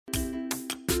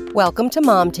Welcome to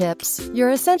Mom Tips, your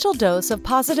essential dose of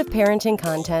positive parenting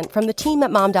content from the team at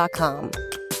Mom.com.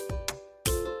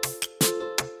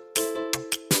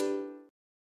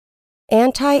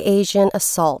 Anti-Asian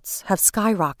assaults have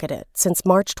skyrocketed since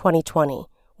March 2020,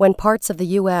 when parts of the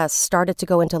U.S. started to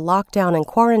go into lockdown and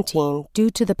quarantine due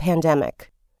to the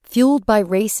pandemic. Fueled by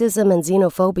racism and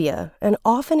xenophobia, and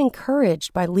often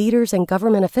encouraged by leaders and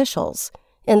government officials,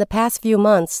 in the past few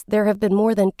months, there have been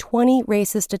more than 20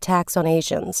 racist attacks on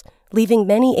Asians, leaving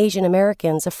many Asian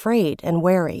Americans afraid and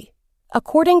wary.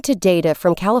 According to data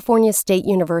from California State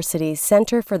University's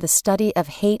Center for the Study of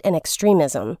Hate and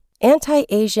Extremism,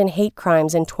 anti-Asian hate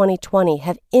crimes in 2020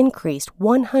 have increased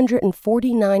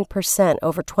 149%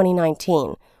 over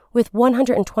 2019, with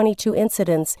 122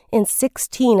 incidents in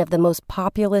 16 of the most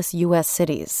populous U.S.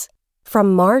 cities.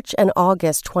 From March and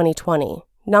August 2020,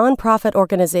 nonprofit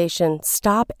organization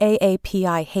Stop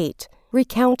AAPI Hate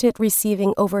recounted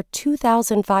receiving over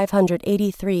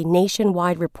 2,583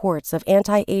 nationwide reports of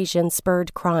anti-Asian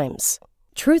spurred crimes.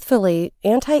 Truthfully,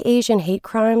 anti-Asian hate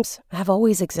crimes have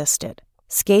always existed.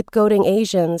 Scapegoating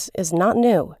Asians is not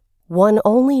new. One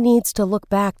only needs to look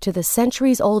back to the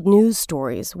centuries-old news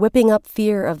stories whipping up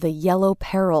fear of the yellow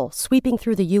peril sweeping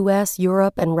through the U.S.,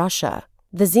 Europe, and Russia.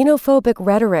 The xenophobic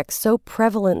rhetoric so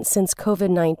prevalent since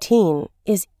COVID-19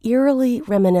 is eerily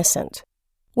reminiscent.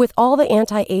 With all the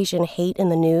anti-Asian hate in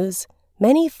the news,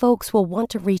 many folks will want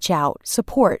to reach out,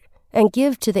 support, and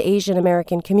give to the Asian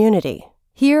American community.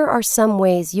 Here are some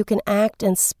ways you can act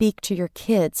and speak to your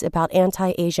kids about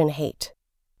anti-Asian hate.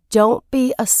 Don't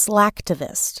be a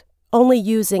slacktivist, only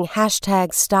using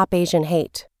hashtag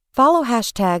 #StopAsianHate. Follow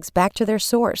hashtags back to their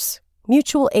source.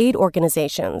 Mutual aid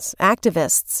organizations,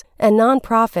 activists, and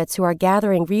nonprofits who are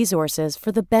gathering resources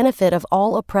for the benefit of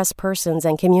all oppressed persons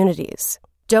and communities.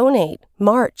 Donate,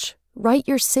 march, write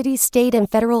your city, state, and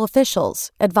federal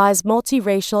officials, advised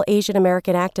multiracial Asian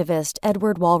American activist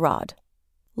Edward Walrod.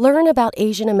 Learn about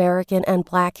Asian American and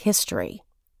Black history.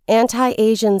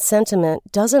 Anti-Asian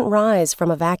sentiment doesn't rise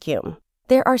from a vacuum.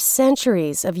 There are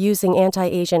centuries of using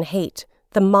anti-Asian hate,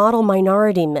 the model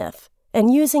minority myth,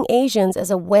 and using Asians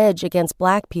as a wedge against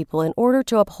Black people in order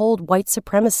to uphold white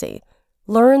supremacy.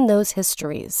 Learn those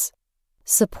histories.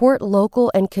 Support local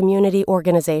and community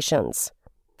organizations.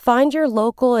 Find your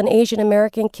local and Asian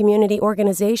American community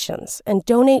organizations and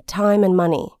donate time and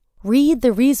money. Read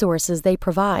the resources they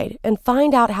provide and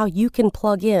find out how you can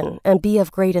plug in and be of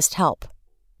greatest help.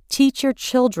 Teach your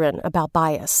children about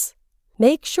bias.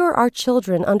 Make sure our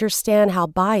children understand how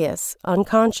bias,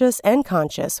 unconscious and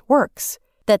conscious, works,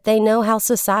 that they know how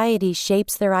society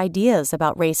shapes their ideas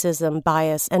about racism,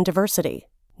 bias, and diversity.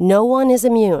 No one is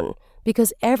immune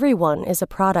because everyone is a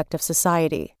product of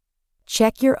society.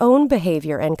 Check your own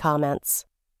behavior and comments.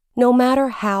 No matter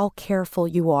how careful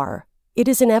you are, it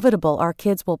is inevitable our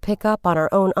kids will pick up on our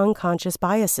own unconscious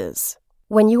biases.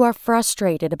 When you are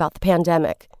frustrated about the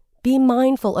pandemic, be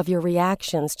mindful of your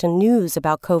reactions to news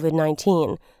about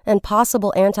COVID-19 and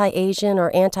possible anti-Asian or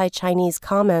anti-Chinese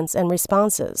comments and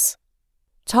responses.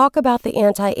 Talk about the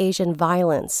anti-Asian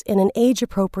violence in an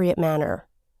age-appropriate manner.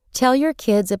 Tell your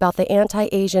kids about the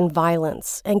anti-Asian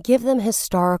violence and give them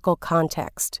historical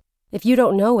context. If you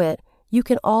don't know it, you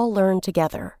can all learn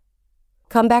together.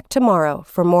 Come back tomorrow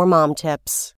for more Mom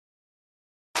Tips.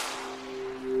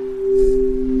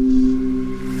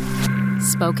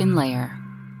 Spoken Layer.